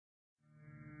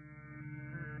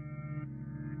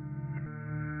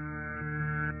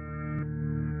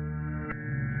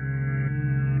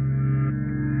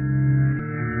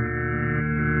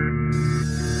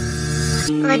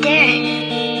over there.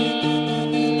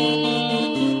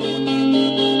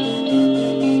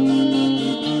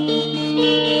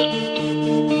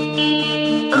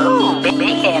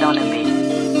 Big head on the bitch.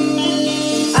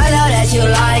 I know that you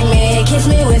like me. Kiss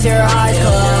me with your eyes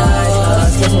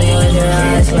closed. Kiss me with your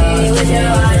eyes closed. With your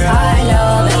eyes. I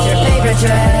know that's your favorite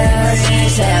dress.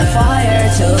 Set fire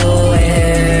to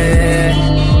it.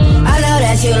 I know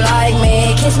that you like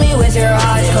me. Kiss me with your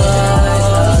eyes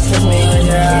closed. Kiss me with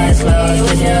your eyes closed.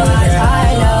 With your eyes.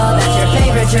 I know that's your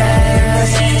favorite dress.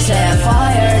 Set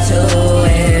fire to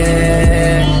it.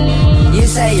 You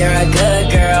say you're a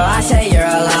good girl. I say you're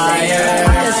a liar.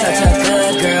 I'm such a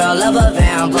good girl, love a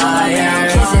vampire.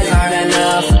 Kisses aren't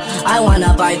enough, I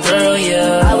wanna bite through you.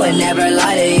 I would never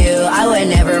lie to you, I would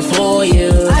never fool you.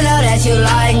 I know that you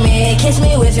like me, kiss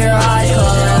me with your eyes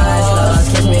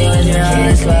closed. Kiss me with your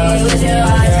eyes closed. With your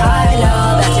eyes, I know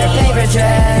that's your favorite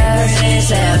dress.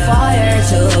 Set fire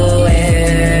to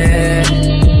it.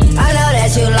 I know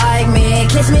that you like me,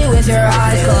 kiss me with your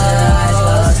eyes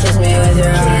closed. Kiss me with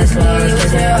your eyes closed.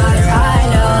 With your eyes, I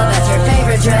know that's your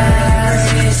favorite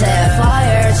dress. Set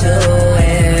fire to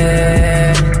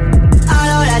it. I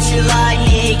know that you like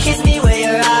me, kiss me with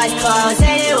your eyes closed.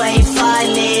 Anyway you find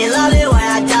me, love it when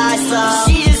I die slow.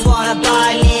 She just wanna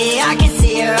bite me, I can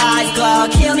see her eyes glow.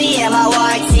 Kill me in my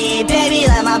white tee, baby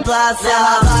let my blood flow.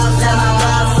 Let my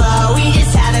blood flow, we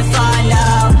just having fun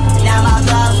now. Now my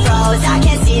blood froze, I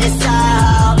can't see the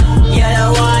sun. You're the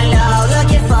one, no,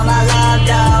 looking for my love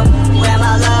though. Where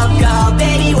my love go,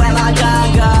 baby where my gun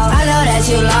go. I know that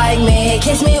you like me,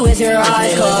 kiss me with your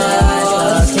eyes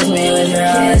closed. Kiss me with your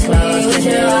eyes closed. With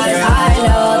your eyes, I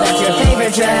know that's your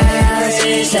favorite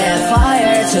dress. Set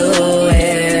fire to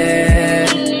it.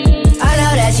 I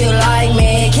know that you like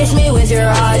me, kiss me with your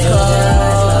eyes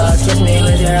closed. Kiss me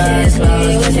with your eyes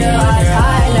closed. With your eyes,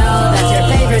 I know that's your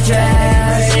favorite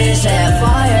dress. Set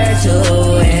fire to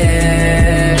it.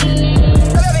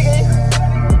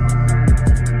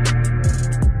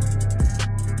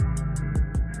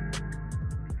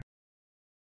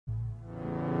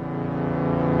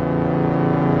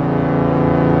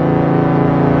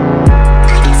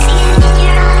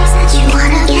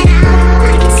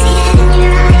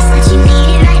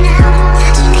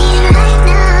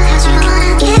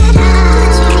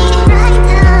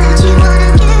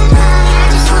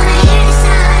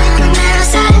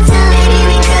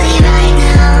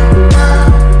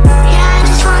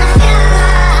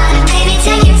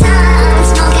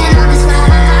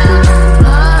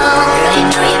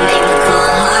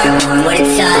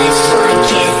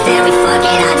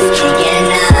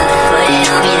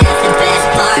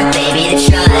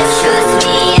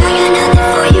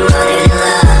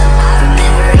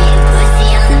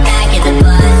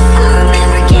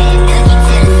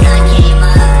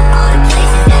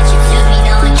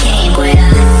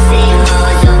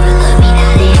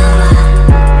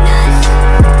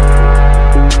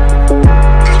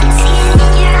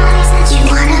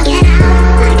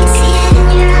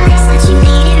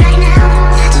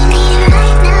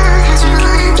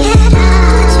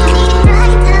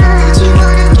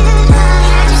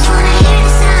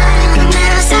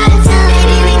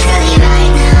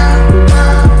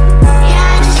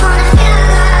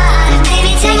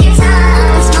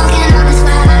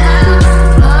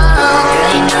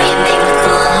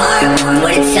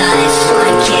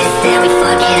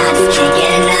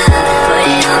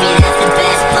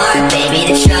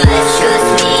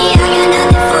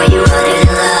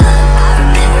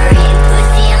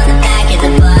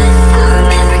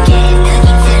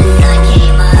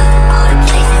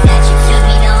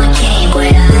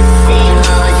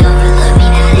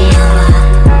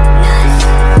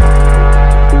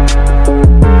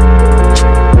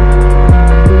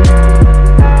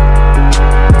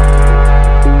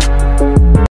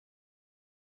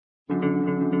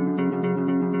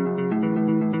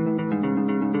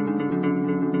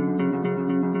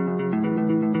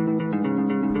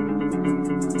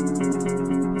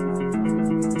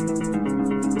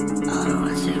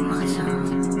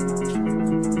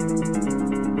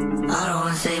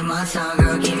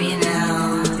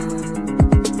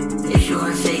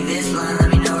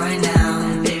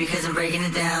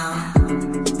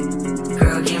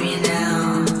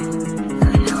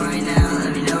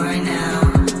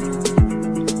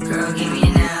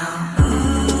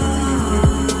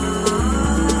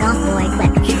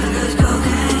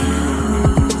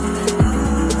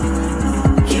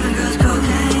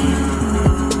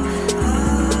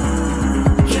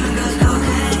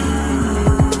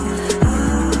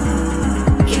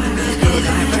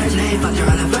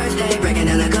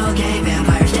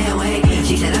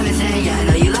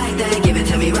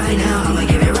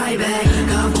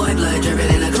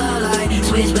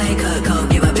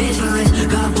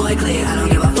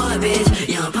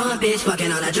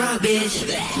 bitch.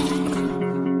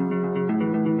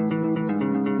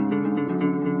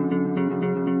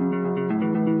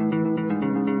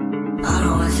 I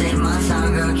don't wanna take my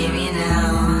time, girl, give me now.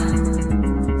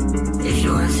 If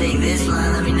you wanna take this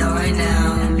line, let me know right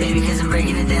now. Baby, cause I'm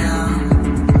breaking it down.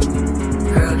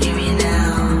 Girl, give me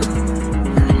now.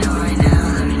 Let me know right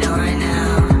now, let me know right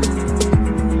now.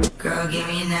 Girl, give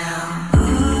me now.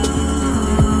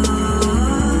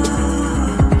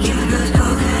 Giving girls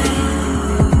cocaine.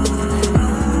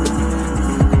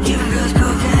 Giving girls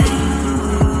cocaine.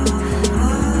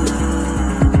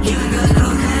 Giving girls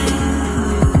cocaine.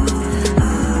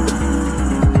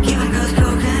 Giving girls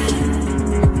cocaine.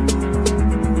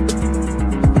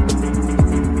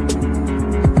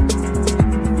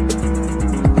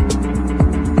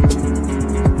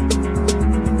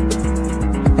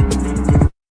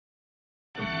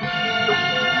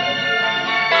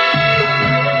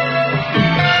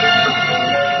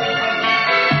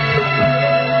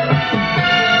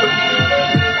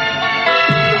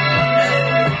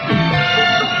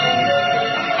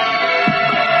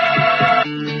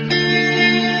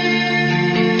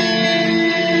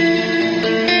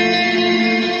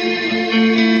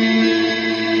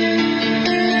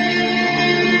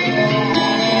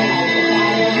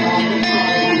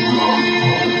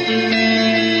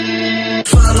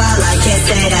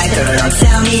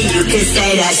 Tell me you can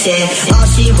say that shit. All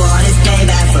she want is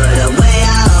payback for the way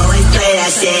I always play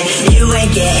that shit. You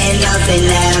ain't getting nothing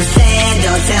that I'm saying.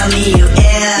 Don't tell me you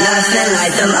ill. Nothing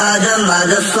like them other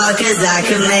motherfuckers. I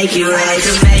can make you right. I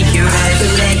can make you right. I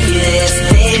can make you this,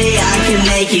 baby. I can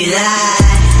make you that.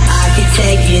 I can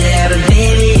take you there, but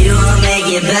baby, you won't make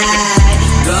it back.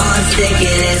 Growing sick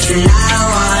of this, and I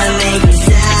don't wanna make you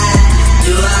sad.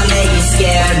 Do I make you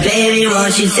scared, baby?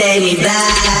 Won't you take me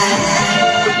back?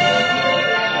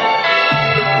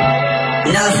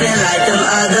 Nothing like them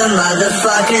other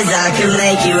motherfuckers. I can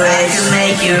make you rich. I can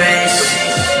make you rich.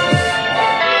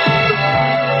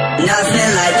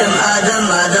 Nothing like them other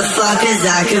motherfuckers.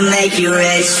 I can make you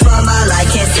rich. For my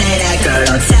life, can't say that, girl.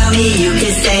 Don't tell me you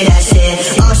can say that shit.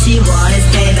 All she want is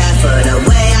payback for the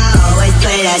way I always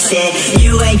play that shit.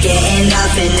 You ain't getting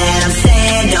nothing that I'm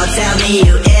saying. Don't tell me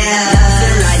you ill.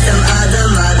 Nothing like them other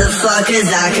motherfuckers.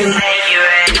 I can make you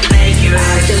rich. Make you rich.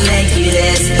 I can make you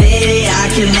this, baby. I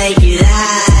can make you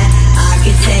that. I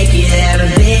can take you there,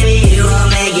 but baby, you won't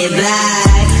make it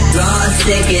back. Growing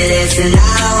sick of this, and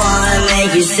I don't wanna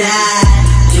make you sad.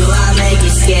 Do I make you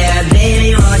scared,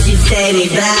 baby? Won't you take me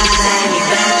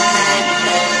back?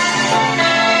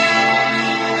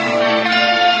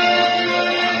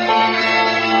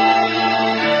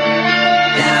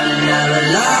 Down another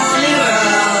lonely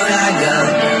road I go.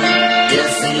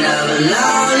 Just another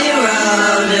lonely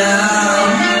road down.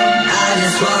 I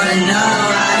just wanna know,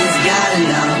 I just gotta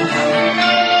know.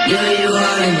 Do you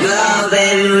wanna go,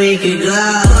 baby, we could go.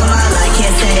 For my life,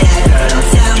 can't say that, girl. Don't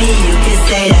tell me you can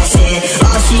say that shit.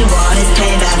 All she want is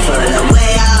payback for the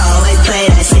way I always play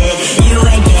that shit. You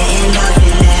ain't getting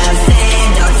nothing that I'm saying.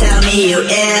 Don't tell me you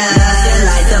ill. Nothing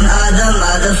like them other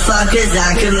motherfuckers.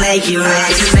 I can make you rich.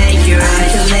 I can make you rich. I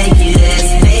can make you this,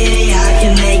 baby. I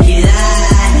can make you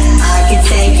that. I can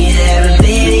take you there, but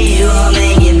baby, you won't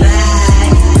make it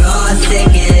back. Growing sick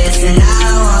of this, and I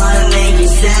don't wanna make you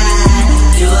sad.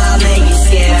 Do I make you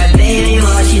scared, baby?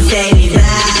 Won't you take me back?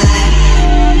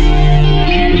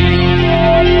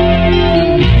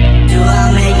 Do I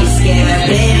make you scared,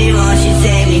 baby? Won't you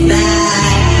take me back?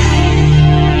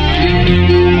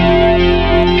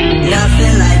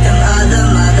 Nothing like them other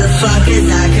motherfuckers.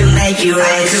 I can make you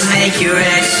right.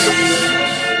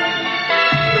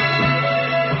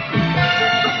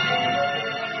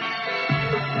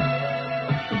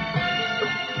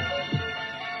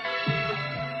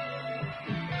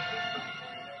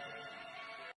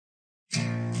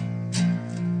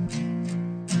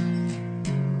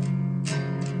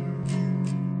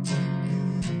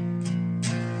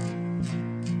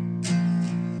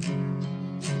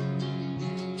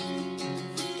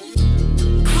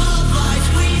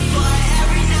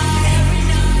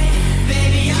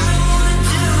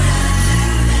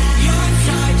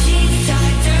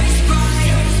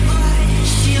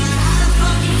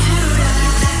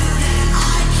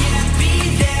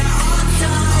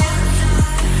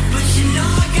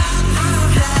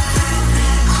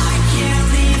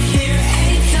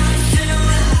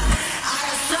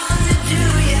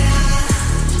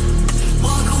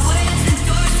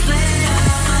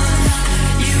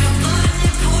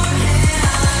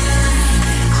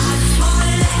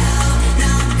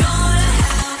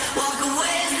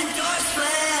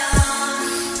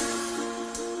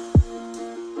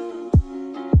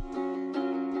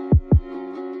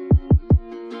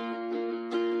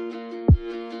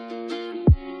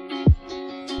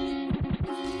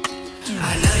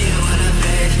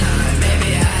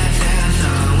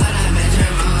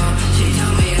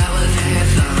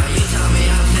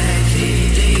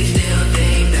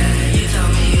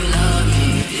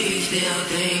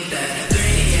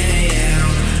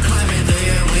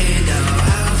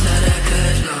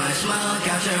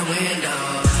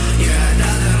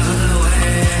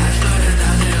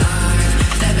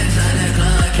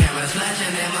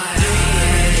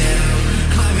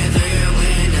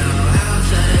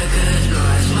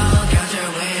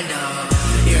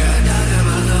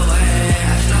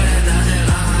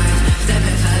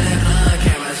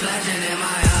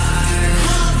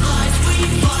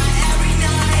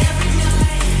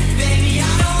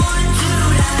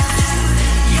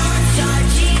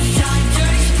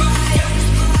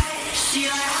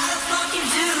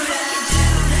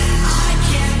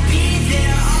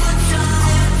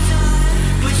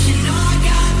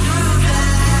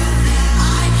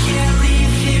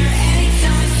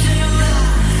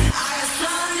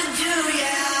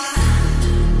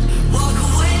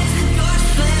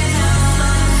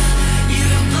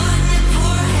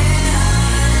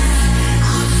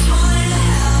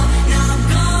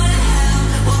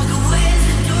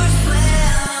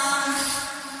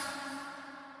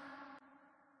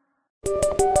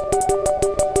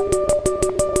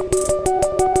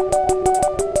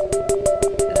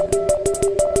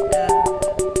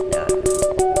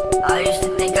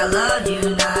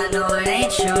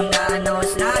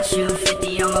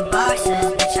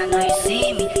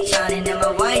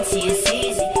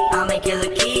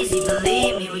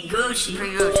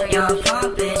 Gucci. Young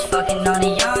pump bitch, fucking on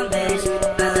a young bitch.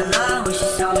 Fell in love when she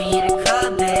saw me in a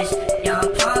club, bitch.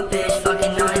 Young pump bitch,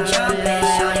 fucking on a jump, bitch.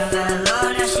 Shawty fell in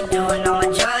love, now she doing all my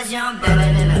drugs, young bitch.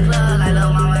 Ballin' in the club like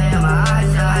lil' mama in my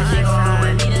eyesight. She gon' home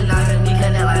with me tonight, cause we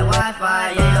connect like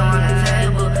Wi-Fi. Yeah, I'm on the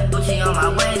table, Gucci on my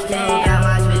waist, hey. Got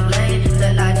my switchblade,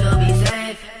 tonight you'll be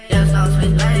safe. Just no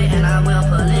switchblade, and I will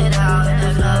pull it out.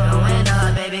 This love going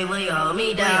up, baby, will you hold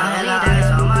me down? Hella ice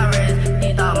on my wrist,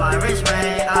 you thought my wrist ring.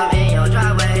 I'm in your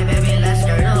driveway, baby, let's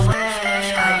skirt away.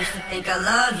 I used to think I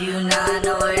love you, now I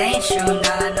know it ain't true.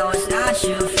 Now I know it's not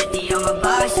you. 50 on my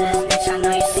boxes, bitch, I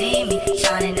know you see me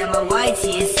shining in my white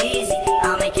tee, it's easy.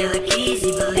 I'll make it look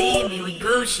easy, believe me, we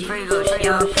Gucci.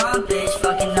 Young pump bitch,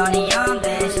 fucking on a young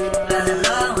bitch. Fell in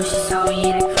love when she saw me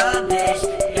in a club,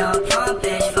 bitch. Young pump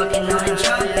bitch, fucking on a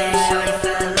jump, bitch. Shawty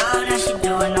fell in love, now she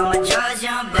doing all my drugs,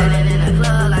 young bitch. Ballin' in the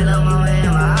club like lil' mama in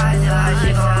my eyesight.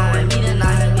 She gon' home with me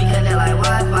tonight, we connect like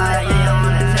Wi-Fi. Yeah, I'm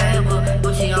on the table,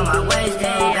 Gucci on my waist,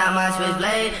 hey. Got my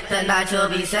switchblade, tonight you'll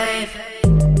be safe.